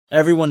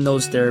Everyone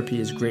knows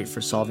therapy is great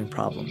for solving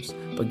problems,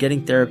 but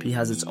getting therapy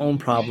has its own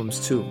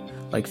problems too,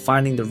 like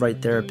finding the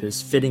right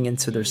therapist, fitting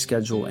into their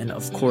schedule, and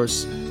of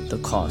course,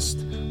 the cost.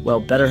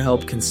 Well,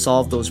 BetterHelp can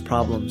solve those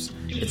problems.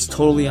 It's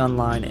totally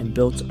online and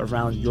built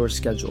around your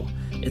schedule.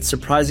 It's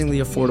surprisingly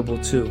affordable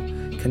too.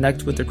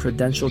 Connect with a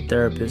credentialed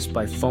therapist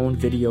by phone,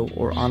 video,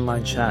 or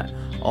online chat,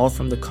 all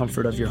from the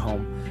comfort of your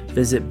home.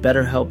 Visit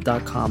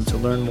BetterHelp.com to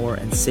learn more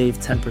and save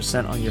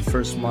 10% on your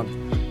first month.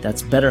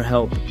 That's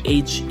BetterHelp,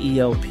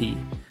 H-E-L-P.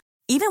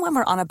 Even when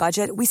we're on a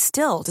budget, we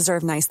still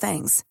deserve nice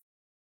things.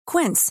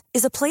 Quince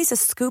is a place to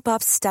scoop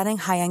up stunning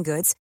high-end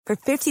goods for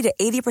 50 to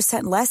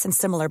 80% less than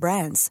similar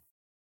brands.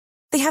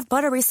 They have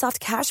buttery soft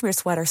cashmere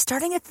sweaters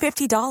starting at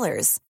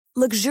 $50,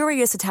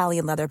 luxurious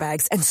Italian leather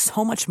bags, and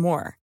so much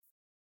more.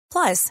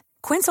 Plus,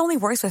 Quince only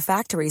works with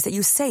factories that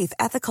use safe,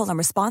 ethical, and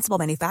responsible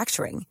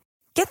manufacturing.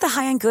 Get the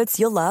high-end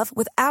goods you'll love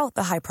without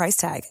the high price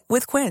tag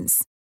with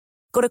Quince.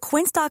 Go to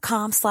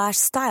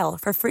quince.com/style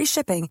for free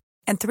shipping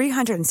and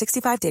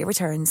 365-day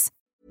returns.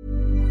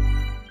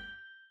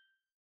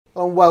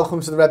 And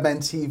welcome to the Red Men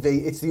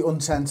TV. It's the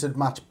Uncensored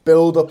match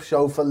build-up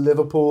show for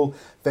Liverpool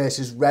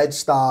versus Red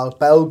Star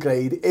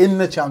Belgrade in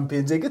the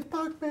Champions League. It's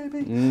back,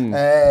 baby.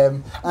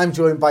 I'm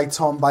joined by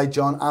Tom, by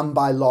John, and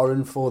by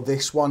Lauren for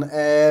this one.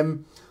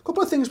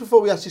 Couple of things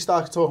before we actually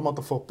start talking about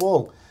the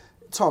football.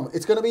 Tom,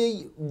 it's going to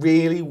be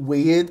really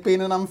weird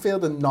being in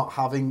Anfield and not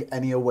having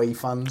any away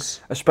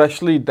fans.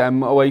 Especially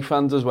them away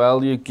fans as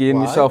well. You're gearing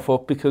yourself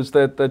up because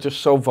they're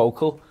just so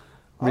vocal.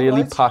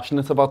 Really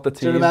passionate about the team.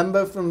 Do you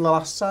remember from the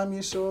last time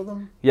you saw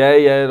them?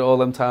 Yeah, all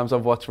them times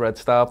I've watched Red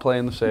Star play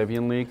in the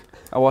Serbian League.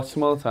 I watch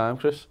them all the time,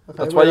 Chris. Okay,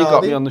 that's why you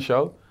got me on the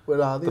show. Where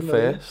are they? The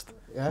first.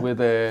 Yeah.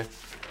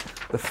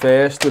 The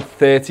first with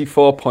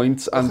 34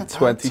 points and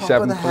 27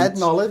 top of the points. Head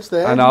knowledge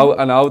there. And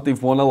now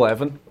they've won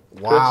 11.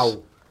 Wow.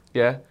 Chris.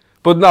 Yeah.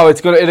 But no,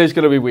 it is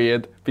gonna be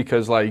weird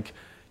because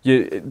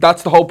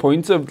that's the whole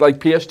point of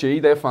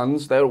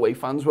PSG. Their away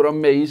fans were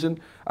amazing,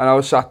 and I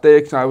was sat there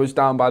because I was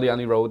down by the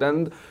Annie Road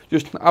end.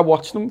 I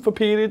watched them for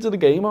periods of the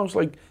game. I was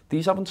like,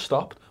 these haven't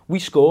stopped. We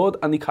scored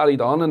and they carried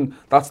on, and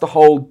that's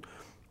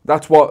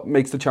what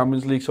makes the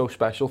Champions League so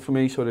special for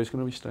me. So it is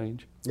gonna be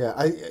strange. Yeah,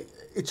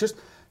 it's just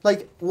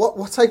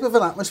what type of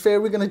an atmosphere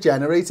are we going to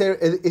generate here?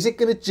 Is it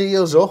going to G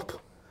us up?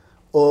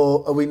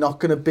 Or are we not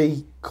going to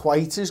be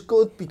quite as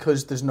good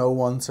because there's no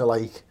one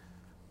to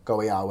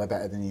go, yeah, we're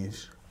better than you?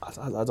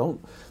 I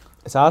don't.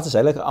 It's hard to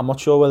say. I'm not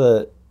sure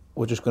whether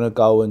we're just going to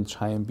go and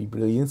try and be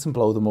brilliant and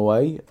blow them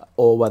away,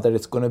 or whether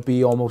it's going to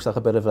be almost like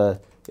a bit of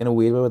in a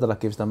weird way, whether that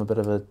gives them a bit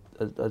of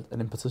an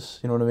impetus.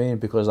 You know what I mean?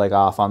 Because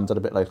our fans are a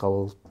bit like,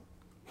 oh,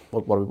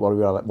 what are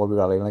we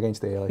rallying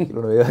against here? You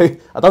know what I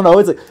mean? I don't know.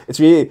 It's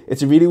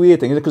a really weird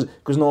thing, isn't it?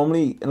 Because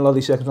normally in a lot of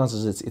these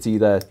circumstances, it's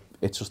either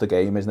it's just a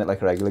game, isn't it, like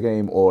a regular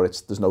game, or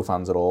there's no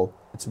fans at all.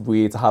 It's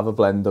weird to have a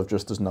blend of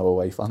there's no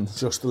away fans.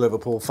 Just the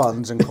Liverpool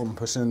fans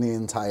encompassing the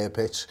entire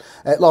pitch.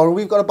 Lauren,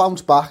 we've got to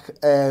bounce back,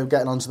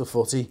 getting onto the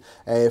footy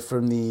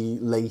from the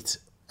late,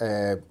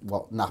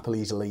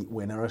 Napoli's late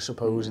winner, I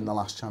suppose, in the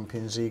last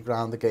Champions League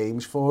round of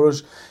games for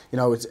us. You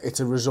know, it's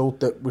a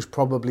result that was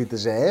probably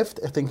deserved,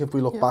 I think, if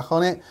we look back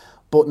on it.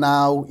 But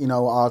now,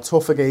 our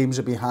tougher games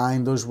are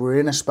behind us. We're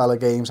in a spell of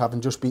games,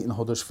 having just beaten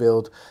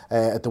Huddersfield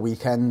at the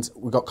weekend.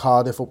 We've got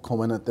Cardiff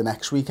upcoming at the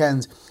next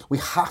weekend. We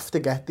have to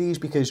get these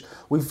because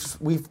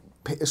we've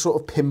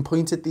sort of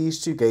pinpointed these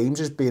two games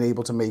as being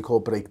able to make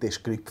or break this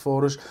group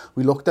for us.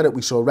 We looked at it,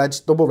 we saw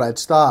double Red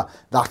Star.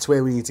 That's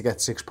where we need to get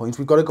 6 points.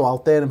 We've got to go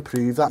out there and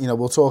prove that.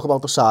 We'll talk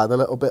about the side a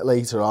little bit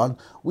later on.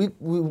 We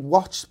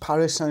watched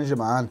Paris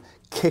Saint-Germain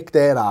kick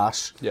their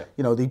ass. Yeah.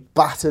 They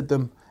battered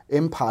them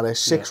in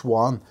Paris,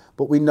 6-1,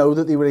 but we know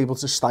that they were able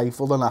to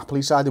stifle the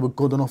Napoli side. They were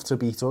good enough to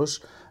beat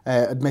us.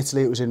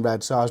 Admittedly, it was in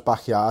Red Star's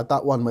backyard,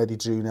 that one where they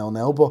drew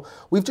 0-0, but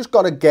we've just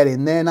got to get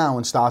in there now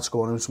and start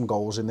scoring some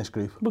goals in this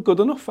group. We're good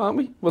enough, aren't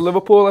we? We're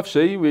Liverpool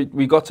FC.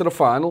 We got to the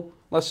final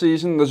last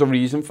season. There's a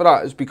reason for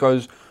that. It's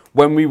because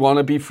when we want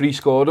to be free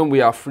scoring,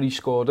 we are free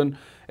scoring.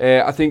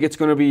 I think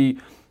we're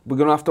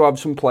going to have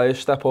some players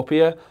step up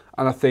here,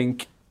 and I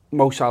think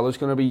Mo Salah's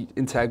going to be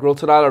integral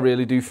to that. I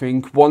really do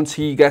think once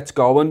he gets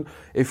going,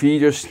 if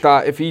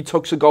he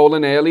tucks a goal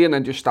in early and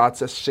then just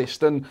starts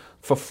assisting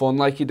for fun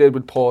like he did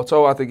with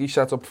Porto, I think he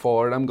set up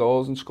 4 of them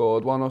goals and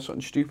scored one or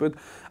something stupid.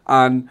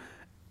 And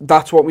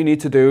that's what we need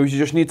to do. Is you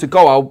just need to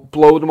go out,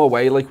 blow them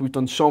away like we've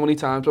done so many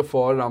times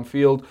before at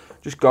Anfield.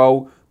 Just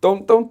go.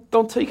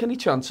 Don't take any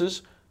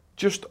chances.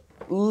 Just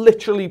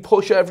literally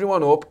push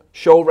everyone up.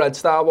 Show Red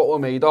Star what we're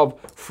made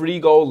of.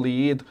 3-goal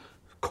lead.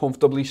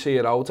 Comfortably see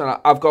it out, and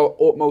I've got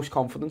utmost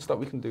confidence that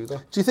we can do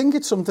that. Do you think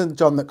it's something,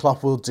 John, that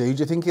Klopp will do? Do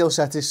you think he'll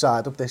set his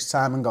side up this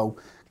time and go,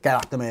 get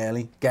at them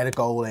early, get a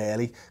goal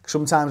early?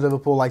 Sometimes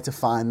Liverpool like to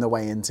find their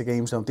way into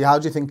games, don't they? How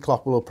do you think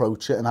Klopp will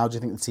approach it, and how do you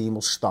think the team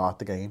will start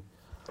the game?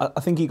 I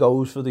think he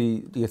goes for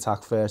the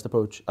attack first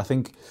approach. I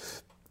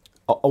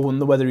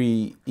wonder whether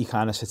he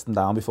kind of sits them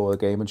down before the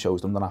game and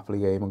shows them the Napoli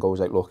game and goes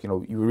like, look, you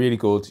were really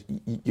good,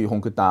 you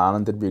hunkered down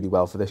and did really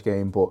well for this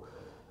game, but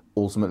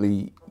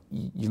ultimately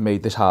you've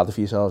made this harder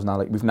for yourselves now.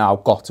 Like, we've now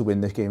got to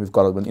win this game. We've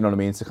got to win, you know what I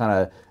mean? To kind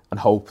of, and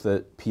hope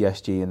that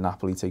PSG and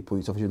Napoli take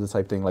points off each other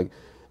type thing. Like,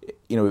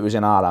 you know, it was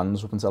in our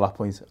hands up until that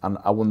point. And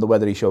I wonder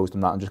whether he shows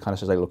them that and just kind of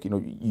says, like, look, you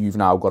know, you've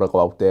now got to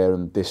go out there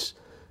and this,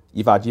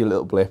 you've had your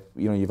little blip,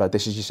 you know, you've had,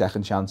 this is your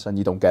second chance and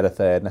you don't get a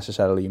third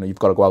necessarily. You know, you've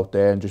got to go out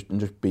there and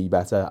just be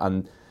better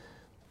and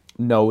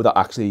know that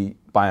actually,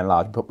 by and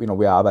large, you know,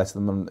 we are better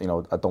than them. You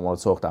know, I don't want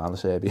to talk down the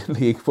Serbian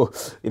league,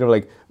 but, you know,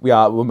 like,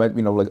 we're meant,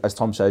 you know, like, as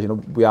Tom says, you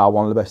know, we are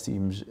one of the best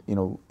teams, you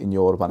know, in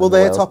Europe and well, in the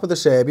they're world. Top of the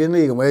Serbian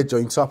league and we're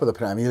joint top of the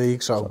Premier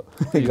League, so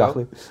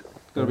exactly. It's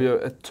going to be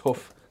a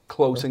tough,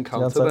 close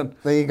encounter then.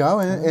 There you go,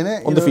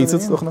 innit?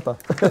 Undefeated, looking at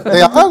that.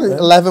 They are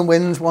 11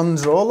 wins, 1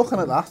 draw, looking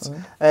at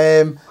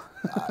that.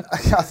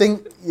 I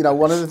think, you know,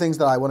 one of the things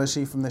that I want to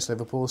see from this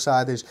Liverpool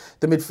side is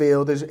the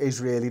midfield is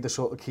really the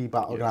sort of key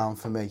battleground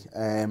for me.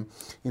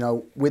 You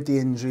know, with the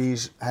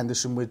injuries,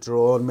 Henderson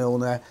withdrawn,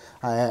 Milner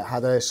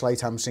had a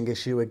slight hamstring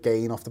issue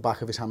again off the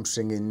back of his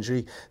hamstring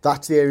injury.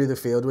 That's the area of the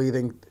field where you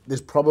think there's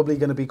probably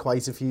going to be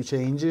quite a few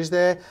changes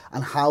there,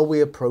 and how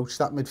we approach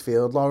that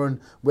midfield, Lauren,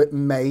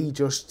 may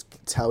just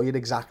tell you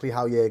exactly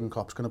how Jurgen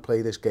Klopp's going to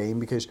play this game,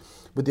 because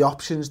with the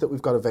options that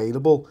we've got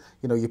available,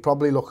 you know, you're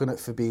probably looking at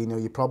Fabinho,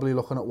 you're probably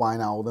looking at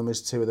Wijnaldum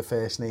as 2 of the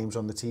first names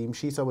on the team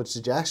sheet. I would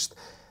suggest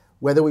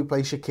whether we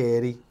play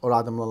Shaqiri or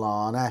Adam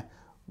Lallana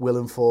will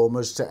inform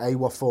us to A,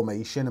 what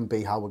formation, and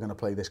B, how we're going to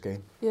play this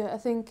game. Yeah, I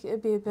think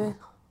it'd be a bit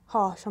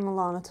harsh on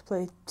Lallana to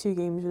play 2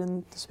 games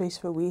within the space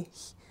of a week.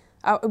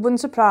 It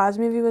wouldn't surprise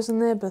me if he wasn't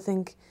there, but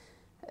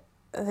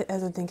I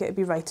don't think it'd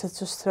be right to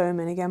just throw him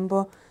in again.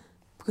 But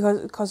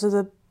because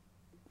of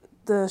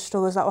the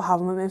struggles that we're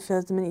having with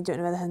midfield, the minute you don't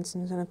know whether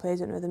Henson's going to play, you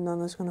don't know whether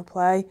Milner's going to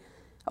play,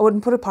 I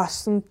wouldn't put it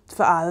past them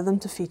for either of them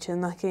to feature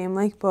in that game.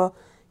 Like, but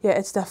yeah,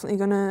 it's definitely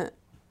gonna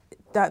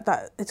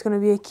it's gonna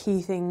be a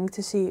key thing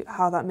to see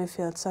how that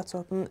midfield sets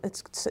up, and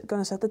it's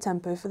gonna set the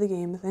tempo for the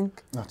game, I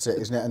think. That's it,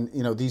 isn't it? And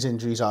you know, these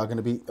injuries are going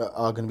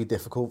to be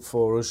difficult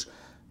for us.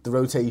 The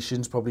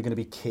rotation's probably going to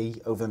be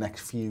key over the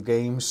next few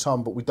games,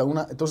 Tom. But it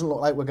doesn't look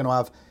like we're going to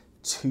have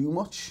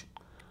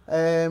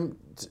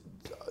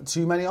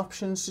too many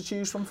options to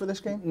choose from for this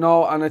game.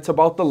 No, and it's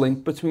about the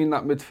link between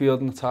that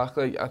midfield and attack,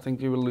 like I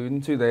think you were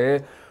alluding to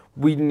there.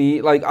 We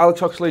need, like,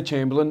 Alex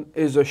Oxlade-Chamberlain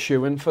is a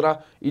shoo-in for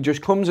that. He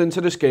just comes into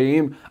this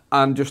game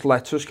and just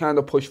lets us kind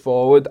of push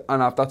forward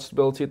and have that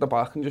stability at the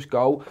back and just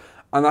go.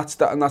 And that's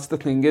the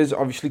thing is,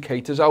 obviously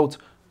Keita's out.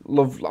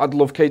 I'd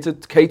love Keita.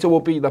 Keita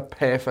would be the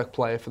perfect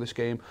player for this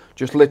game.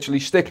 Just literally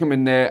stick him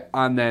in there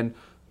and then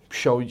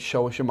show us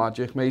your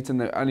magic, mate.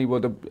 And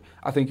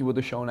I think he would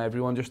have shown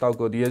everyone just how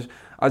good he is.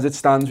 As it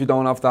stands, we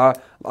don't have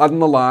that. Adam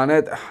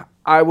Lallana,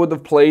 I would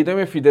have played him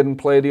if he didn't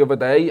play the other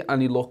day,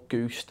 and he looked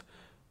goosed.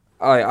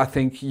 I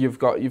think you've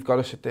got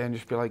to sit there and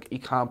just be like, he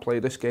can't play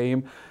this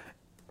game.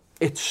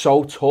 It's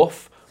so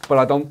tough, but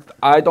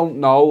I don't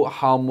know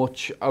how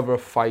much of a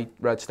fight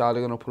Red Star are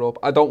going to put up.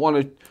 I don't want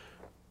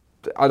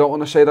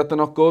to say that they're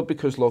not good,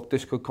 because look,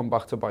 this could come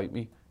back to bite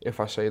me if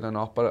I say they're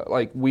not. But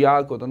like, we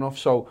are good enough,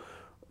 so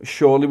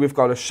surely we've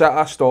got to set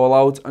our stall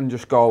out and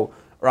just go,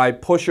 right,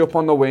 push up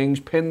on the wings,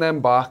 pin them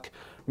back,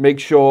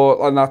 make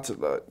sure, and that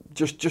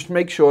just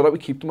make sure that we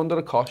keep them under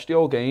the cosh the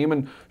whole game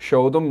and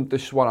show them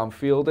this is what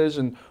Anfield is.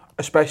 And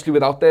especially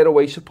without their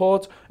away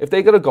support, if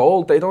they get a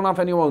goal, they don't have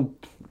anyone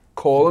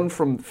calling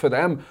for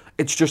them.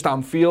 It's just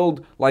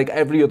Anfield, like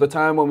every other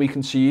time when we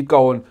concede,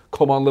 going,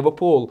 come on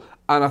Liverpool.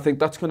 And I think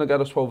that's going to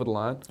get us over the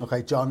line.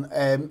 Okay, John,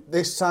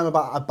 this time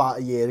about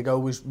a year ago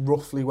was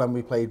roughly when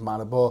we played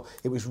Maribor.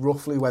 It was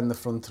roughly when the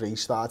front three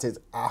started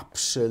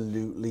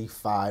absolutely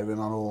firing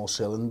on all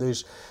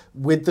cylinders.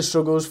 With the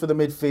struggles for the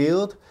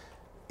midfield,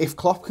 if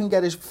Klopp can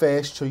get his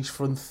first choice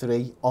front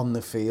three on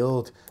the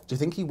field, do you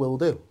think he will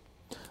do?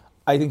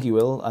 I think he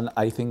will, and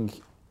I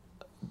think,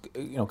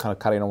 you know, kind of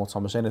carrying on what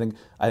Tom was saying,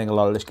 I think a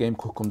lot of this game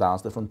could come down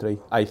to the front three.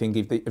 I think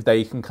if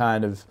they can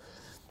kind of,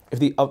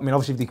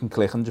 obviously if they can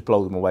click and just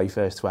blow them away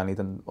first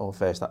 20 or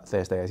first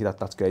 30,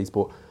 that's great.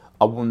 But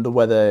I wonder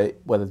whether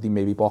they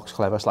maybe box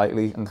clever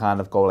slightly and kind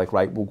of go like,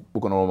 right,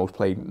 we're going to almost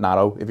play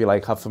narrow, if you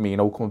like, have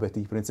Firmino come a bit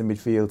deeper into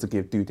midfield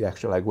to do the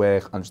extra leg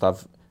work, and just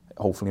have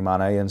hopefully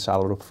Mane and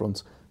Salah up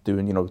front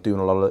doing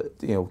a lot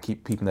of,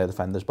 keeping their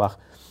defenders back.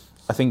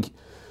 I think,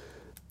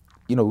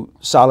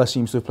 Salah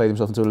seems to have played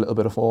himself into a little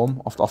bit of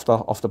form off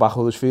the back of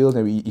Huddersfield.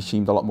 He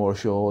seemed a lot more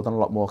assured and a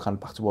lot more kind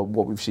of back to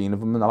what we've seen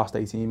of him in the last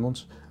 18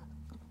 months.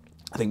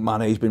 I think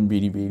Mane's been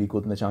really, really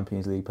good in the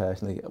Champions League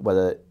personally,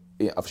 whether,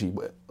 obviously,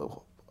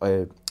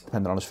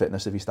 depending on his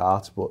fitness if he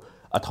starts, but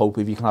I'd hope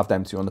if you can have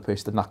them two on the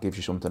pitch, then that gives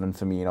you something, and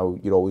for me,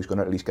 you're always going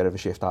to at least get a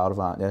shift out of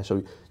that, yeah?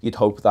 So you'd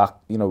hope that,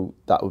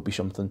 that would be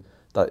something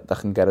that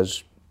can get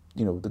us,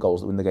 the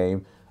goals that win the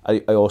game. I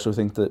also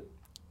think that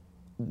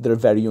they're a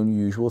very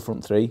unusual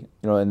front three,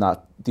 in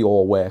that they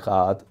all work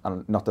hard,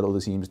 and not that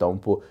other teams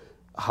don't, but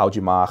how do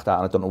you mark that?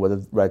 And I don't know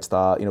whether Red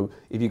Star,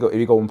 if you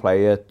go and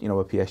play a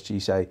PSG,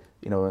 say,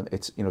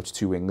 it's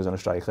two wingers and a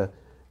striker,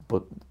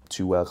 but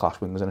two world-class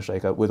wingers and a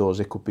striker. With us,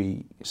 it could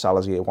be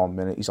Salah's here 1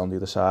 minute, he's on the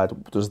other side.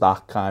 Does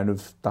that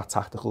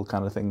tactical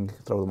kind of thing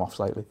throw them off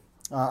slightly?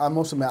 I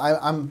must admit,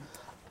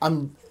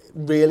 I'm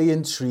really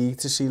intrigued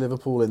to see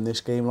Liverpool in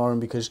this game, Lauren,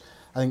 because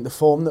I think the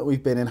form that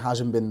we've been in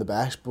hasn't been the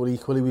best, but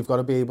equally we've got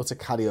to be able to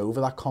carry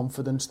over that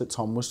confidence that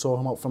Tom was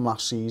talking about from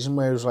last season,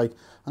 where it was like,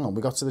 hang on,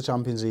 we got to the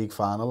Champions League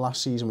final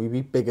last season, we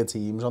beat bigger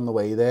teams on the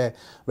way there.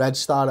 Red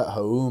Star at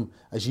home,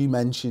 as you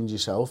mentioned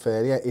yourself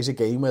earlier, is a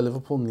game where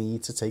Liverpool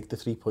need to take the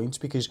 3 points,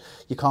 because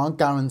you can't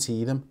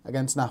guarantee them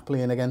against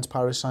Napoli and against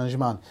Paris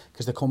Saint-Germain,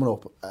 because they're coming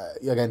up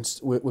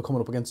we're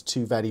coming up against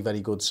two very,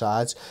 very good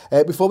sides.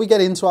 Before we get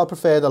into our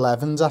preferred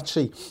 11s,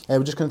 actually,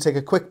 we're just going to take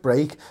a quick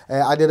break.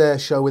 I did a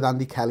show with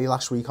Andy Kelly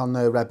last week on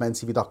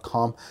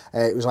redmentv.com.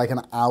 It was like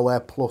an hour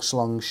plus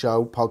long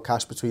show,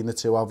 podcast between the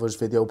two of us,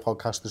 video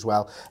podcast as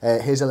well.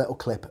 Here's a little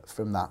clip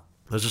from that.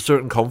 There's a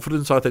certain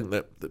confidence, I think,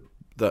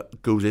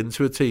 that goes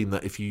into a team,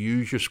 that if you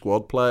use your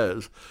squad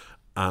players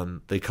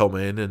and they come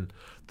in and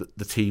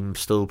the team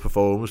still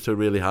performs to a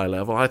really high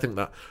level, I think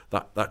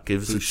that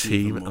gives the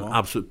team an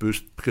absolute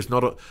boost, because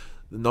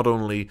not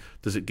only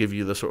does it give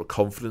you the sort of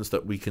confidence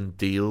that we can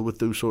deal with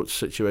those sorts of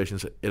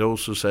situations, it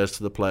also says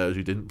to the players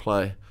who didn't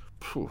play,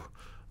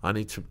 I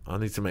need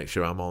to make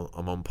sure I'm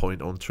on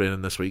point on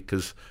training this week,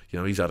 because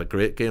he's had a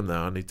great game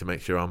now. I need to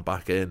make sure I'm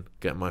back in,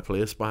 getting my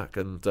place back,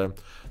 and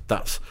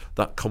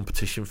that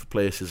competition for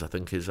places, I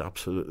think, is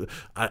absolutely.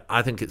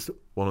 I think it's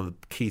one of the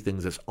key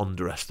things that's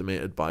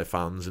underestimated by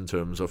fans in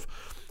terms of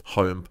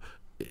how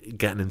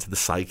getting into the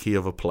psyche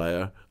of a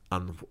player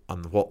and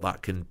what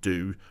that can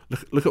do.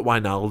 Look at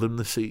Wijnaldum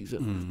this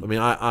season. I mean,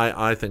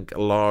 I think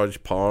a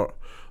large part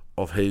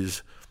of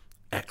his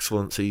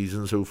excellent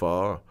season so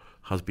far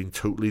has been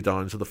totally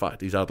down to the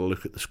fact he's had a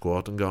look at the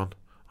squad and gone,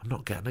 I'm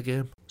not getting a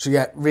game. So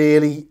yeah,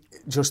 really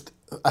just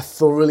a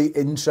thoroughly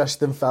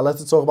interesting fella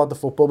to talk about the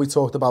football. We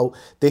talked about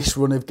this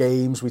run of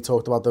games, we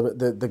talked about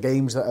the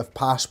games that have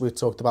passed, we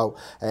talked about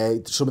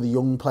some of the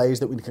young players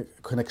that we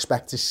can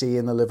expect to see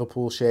in the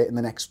Liverpool shirt in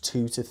the next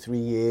 2 to 3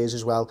 years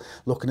as well,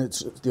 looking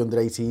at the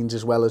under-18s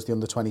as well as the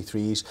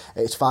under-23s.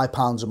 It's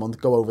 £5 a month,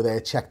 go over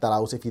there, check that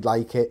out. If you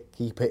like it,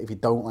 keep it. If you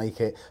don't like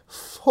it,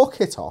 fuck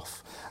it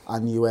off,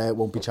 and you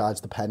won't be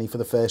charged a penny for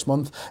the first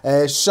month.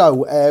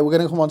 So we're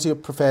going to come on to your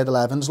preferred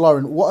 11s.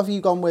 Lauren, what have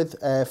you gone with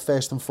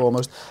first and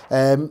foremost?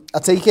 I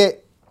take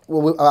it.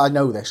 Well, I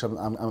know this.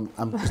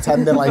 I'm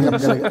pretending like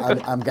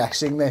I'm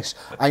guessing this.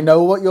 I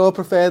know what your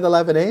preferred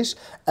 11 is.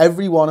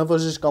 Every one of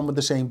us has gone with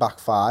the same back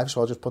five,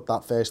 so I'll just put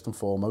that first and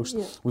foremost.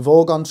 Yeah. We've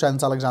all gone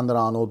Trent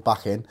Alexander-Arnold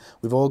back in.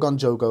 We've all gone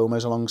Joe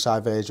Gomez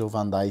alongside Virgil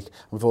van Dijk.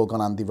 We've all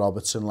gone Andy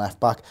Robertson left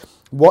back.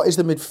 What is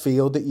the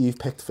midfield that you've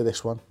picked for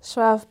this one?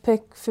 So I've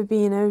picked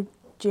Fabinho,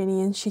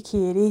 Gini and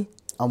Shaqiri.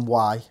 And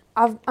why?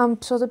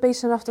 I'm sort of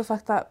basing it off the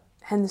fact that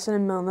Henderson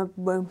and Milner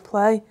won't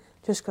play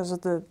just because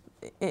of the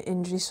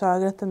injury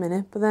saga at the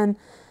minute, but then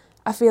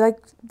I feel like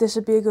this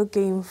would be a good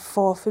game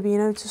for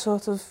Fabinho to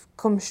sort of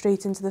come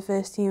straight into the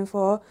first team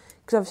for,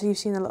 because obviously you've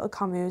seen the little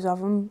cameos of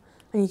him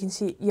and you can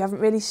see you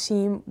haven't really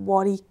seen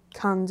what he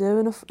can do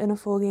in a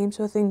full game,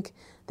 so I think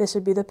this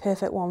would be the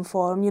perfect one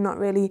for him.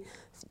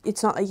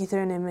 It's not like you're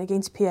throwing him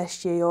against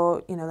PSG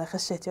or like a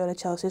City or a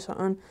Chelsea or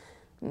something.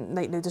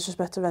 Like, no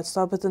disrespect to Red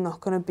Star, but they're not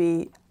going to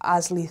be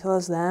as lethal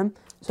as them.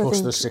 So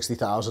plus there's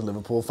 60,000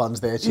 Liverpool fans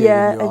there cheering you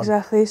on. Yeah,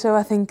 exactly. So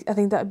I think that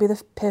would be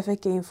the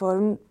perfect game for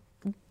him.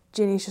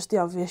 Gini's just the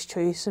obvious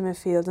choice in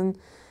midfield. And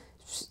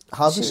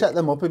how have you set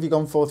them up? Have you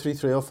gone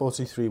 4-3-3 or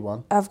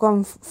 4-2-3-1? I've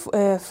gone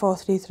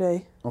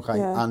 4-3-3. Okay,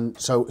 yeah.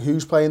 And so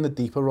who's playing the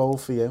deeper role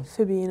for you?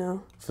 Fabinho,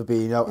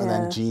 and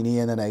then Gini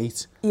in an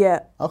 8?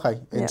 Yeah.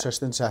 Okay,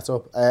 interesting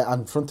setup.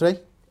 And front three?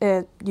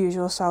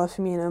 Usual Salah,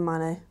 Firmino,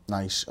 Mane.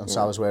 Nice, and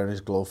Salah's wearing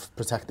his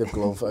protective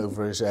glove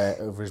over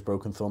his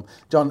broken thumb.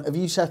 John, have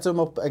you set him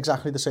up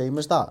exactly the same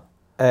as that?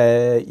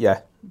 Yeah.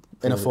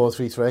 In a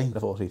 4-3-3? In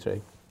a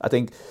 4-3-3. I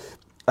think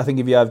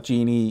if you have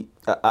Gini,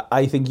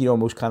 I think you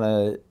almost kind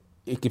of,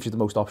 it gives you the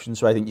most options.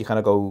 So I think you kind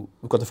of go,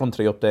 we've got the front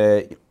three up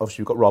there.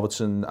 Obviously we've got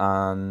Robertson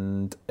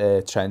and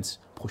Trent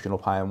pushing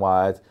up high and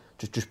wide.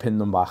 Just pin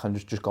them back and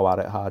just go at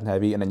it hard and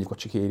heavy. And then you've got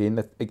Shaqiri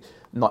in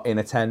not in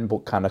a 10,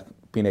 but kind of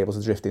being able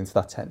to drift into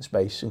that 10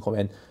 space and come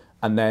in.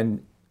 And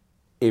then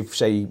if,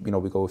 say,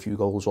 we go a few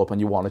goals up and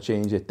you want to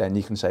change it, then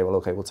you can say, well,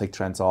 okay, we'll take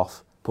Trent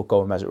off, put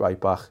Gomez at right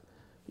back,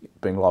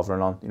 bring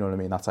Lovren on, you know what I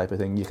mean, that type of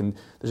thing.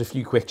 There's a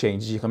few quick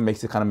changes you can make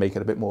to kind of make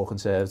it a bit more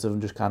conservative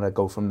and just kind of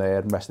go from there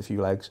and rest a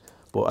few legs.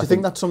 But do you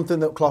think that's something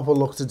that Klopp will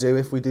look to do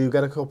if we do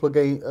get a couple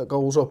of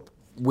goals up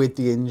with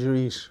the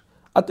injuries?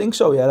 I think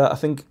so, yeah. I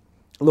think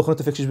looking at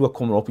the fixtures we've got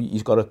coming up,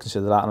 he's got to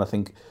consider that, and I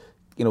think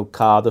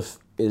Cardiff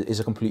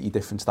is a completely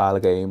different style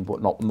of game, but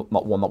not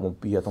one that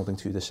won't be, I don't think,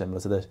 too dissimilar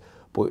to this.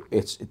 But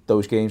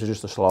those games are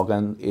just a slog,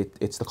 and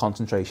it's the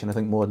concentration, I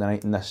think, more than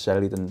anything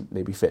necessarily than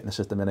maybe fitness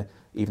at the minute.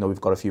 Even though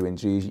we've got a few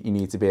injuries, you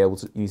need to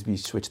be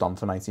switched on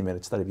for 90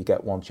 minutes. That if you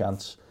get one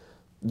chance,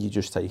 you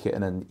just take it,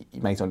 and then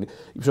you might only.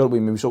 We saw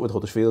it with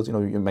Huddersfield.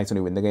 You might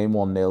only win the game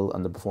 1-0,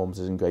 and the performance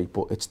isn't great,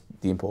 but it's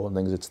the important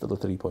thing is it's still the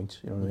 3 points.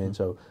 You know what I mean?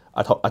 So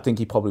I think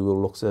he probably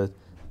will look to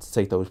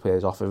take those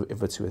players off if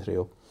they're 2 or 3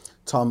 up.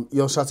 Tom,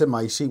 you're sat in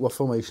my seat. What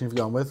formation have you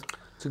gone with?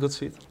 It's a good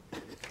seat.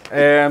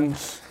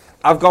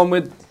 I've gone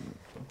with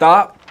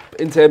that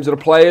in terms of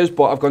the players,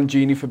 but I've gone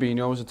Gini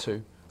Fabinho as a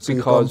 2. So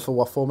you've gone for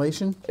what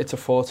formation? It's a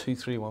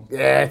 4-2-3-1.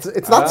 Yeah,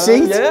 it's that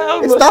seat.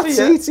 Yeah, it's that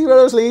seat. See where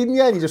I was leading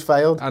you and you just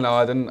failed. I know,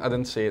 I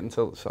didn't see it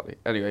until, sorry.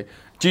 Anyway,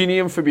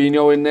 Gini and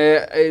Fabinho in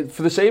there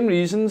for the same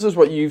reasons as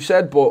what you've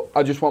said, but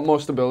I just want more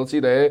stability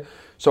there.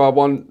 So I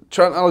want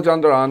Trent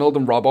Alexander-Arnold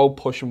and Robbo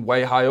pushing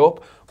way high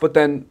up, but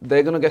then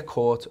they're going to get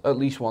caught at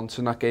least once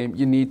in that game.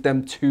 You need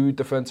them 2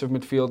 defensive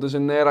midfielders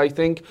in there, I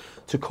think,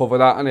 to cover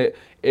that.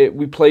 And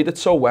we played it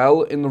so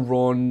well in the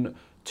run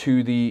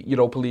to the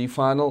Europa League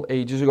final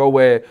ages ago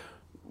where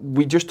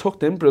we just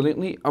tucked in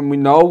brilliantly, and we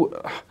know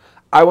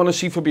I want to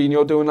see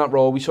Fabinho doing that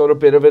role. We saw a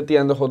bit of it at the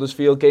end of the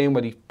Huddersfield game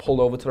where he pulled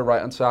over to the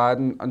right hand side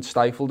and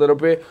stifled it a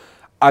bit.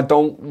 I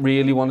don't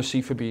really want to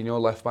see Fabinho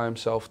left by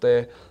himself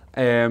there.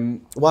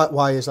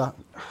 Why is that?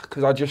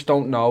 Because I just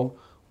don't know.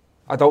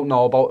 I don't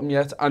know about him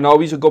yet. I know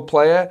he's a good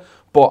player,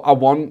 but I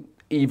want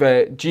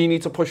either Gini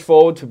to push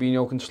forward,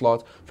 Fabinho can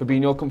slot.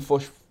 Fabinho can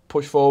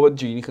push forward,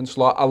 Gini can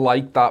slot. I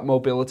like that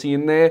mobility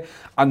in there.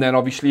 And then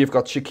obviously you've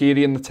got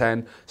Shaqiri in the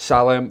 10,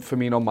 Salah,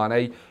 Firmino,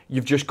 Mane.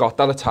 You've just got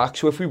that attack.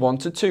 So if we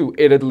wanted to,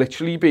 it'd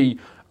literally be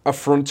a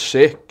front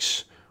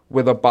 6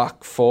 with a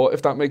back 4,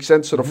 if that makes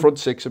sense. So the front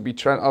 6 would be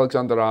Trent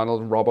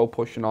Alexander-Arnold and Robbo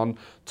pushing on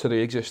to the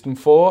existing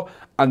 4.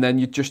 And then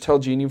you just tell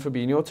Gini and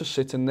Fabinho to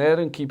sit in there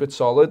and keep it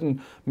solid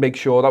and make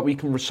sure that we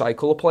can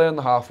recycle a play on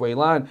the halfway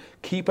line.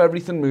 Keep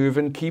everything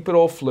moving, keep it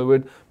all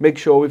fluid, make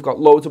sure we've got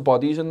loads of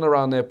bodies in and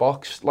around their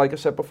box. Like I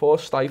said before,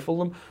 stifle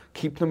them,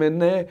 keep them in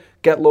there,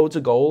 get loads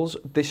of goals.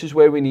 This is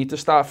where we need to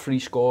start free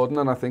scoring,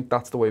 and I think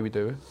that's the way we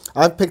do it.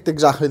 I've picked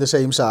exactly the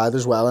same side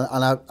as well,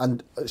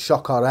 and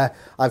shock horror,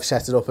 I've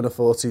set it up in a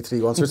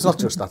 4-2-3-1, so it's not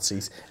just that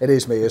seat, it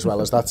is me as well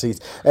as that seat.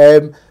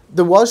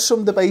 There was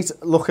some debate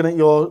looking at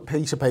your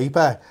piece of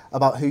paper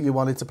about who you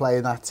wanted to play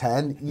in that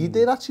 10. You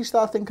did actually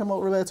start thinking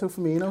about Roberto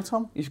Firmino,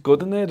 Tom? He's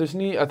good in there, isn't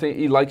he? I think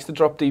he likes to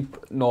drop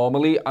deep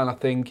normally, and I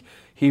think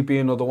he'd be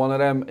another one of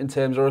them in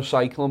terms of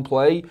recycling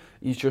play.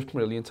 He's just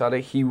brilliant at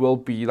it. He will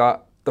be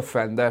that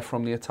defender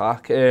from the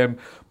attack.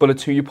 But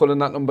it's who you put in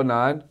that number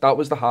 9. That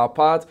was the hard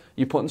part.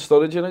 You putting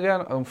Sturridge in again?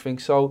 I don't think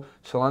so.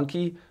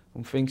 Solanke? I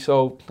don't think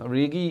so.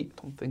 Origi?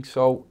 I don't think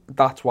so.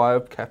 That's why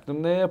I've kept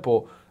him there,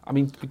 but I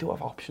mean, we do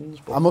have options.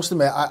 But I must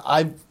admit,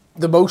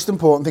 the most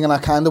important thing, and I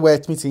kind of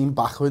worked my team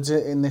backwards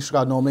in this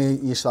regard. Normally,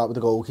 you start with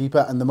the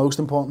goalkeeper, and the most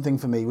important thing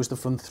for me was the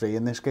front 3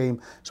 in this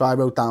game. So I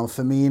wrote down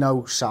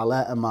Firmino,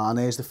 Salah, and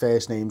Mane as the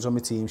first names on my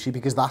team sheet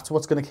because that's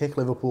what's going to kick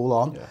Liverpool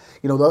on. Yeah.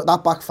 You know,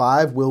 that back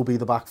 5 will be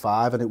the back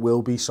 5, and it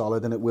will be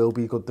solid, and it will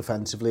be good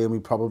defensively, and we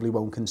probably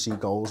won't concede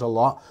goals a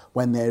lot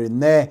when they're in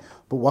there.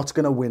 But what's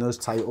going to win us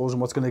titles and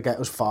what's going to get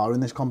us far in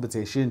this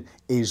competition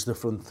is the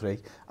front 3.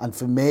 And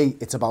for me,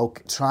 it's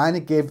about trying to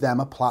give them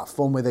a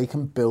platform where they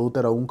can build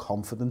their own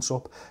confidence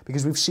up.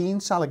 Because we've seen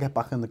Salah get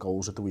back in the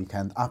goals at the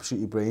weekend.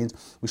 Absolutely brilliant.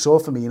 We saw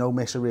Firmino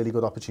miss a really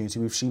good opportunity.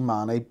 We've seen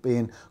Mane be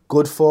in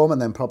good form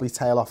and then probably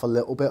tail off a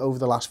little bit over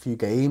the last few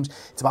games.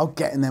 It's about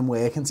getting them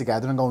working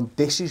together and going,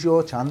 this is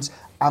your chance.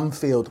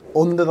 Anfield,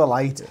 under the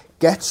light,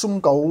 get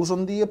some goals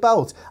under your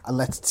belt and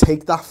let's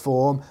take that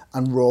form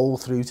and roll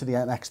through to the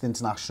next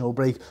international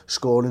break,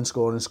 scoring,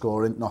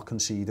 not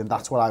conceding.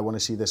 That's what I want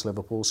to see this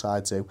Liverpool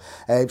side do.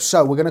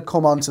 So we're going to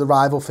come on to the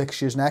rival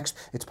fixtures next.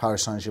 It's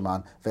Paris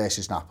Saint-Germain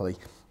versus Napoli.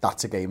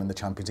 That's a game in the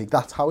Champions League.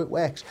 That's how it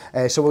works.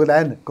 So we'll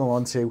then go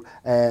on to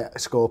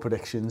score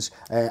predictions.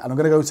 And I'm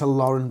going to go to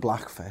Lauren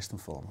Black first and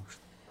foremost.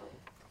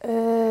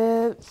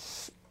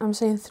 I'm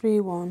saying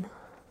 3-1.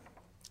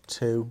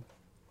 2.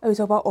 Are we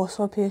talking about us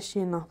or PSG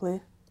and Napoli?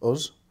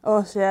 Us?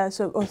 Us, yeah.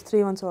 So us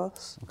 3-1 to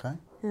us. Okay.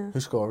 Yeah.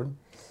 Who's scoring?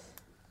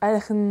 I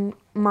reckon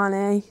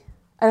Mane.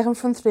 I reckon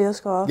front 3 will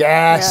score.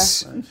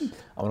 Yes! Yeah. Nice.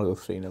 I want to go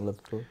 3-0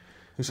 Liverpool.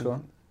 Who's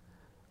scoring?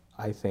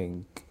 I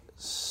think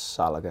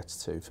Salah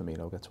gets 2,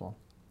 Firmino gets 1.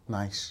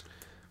 Nice.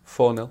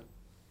 4-0.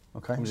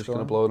 Okay. I'm just going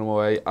to blow them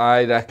away.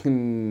 I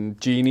reckon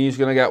Gini's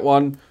going to get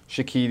 1,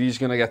 Shaqiri's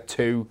going to get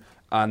 2,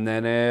 and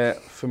then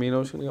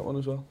Firmino's going to get 1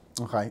 as well.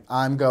 Okay.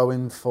 I'm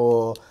going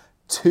for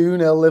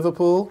 2-0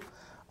 Liverpool.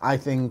 I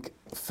think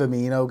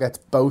Firmino gets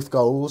both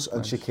goals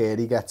and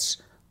Shaqiri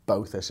gets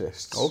both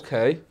assists.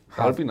 Okay.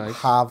 That'd be nice.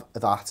 Have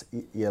that,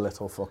 you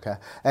little fucker.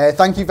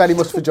 Thank you very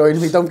much for joining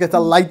me. Don't forget to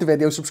like the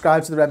video,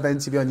 subscribe to the Red Men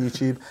TV on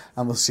YouTube,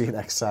 and we'll see you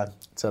next time.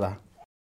 Ta-ra.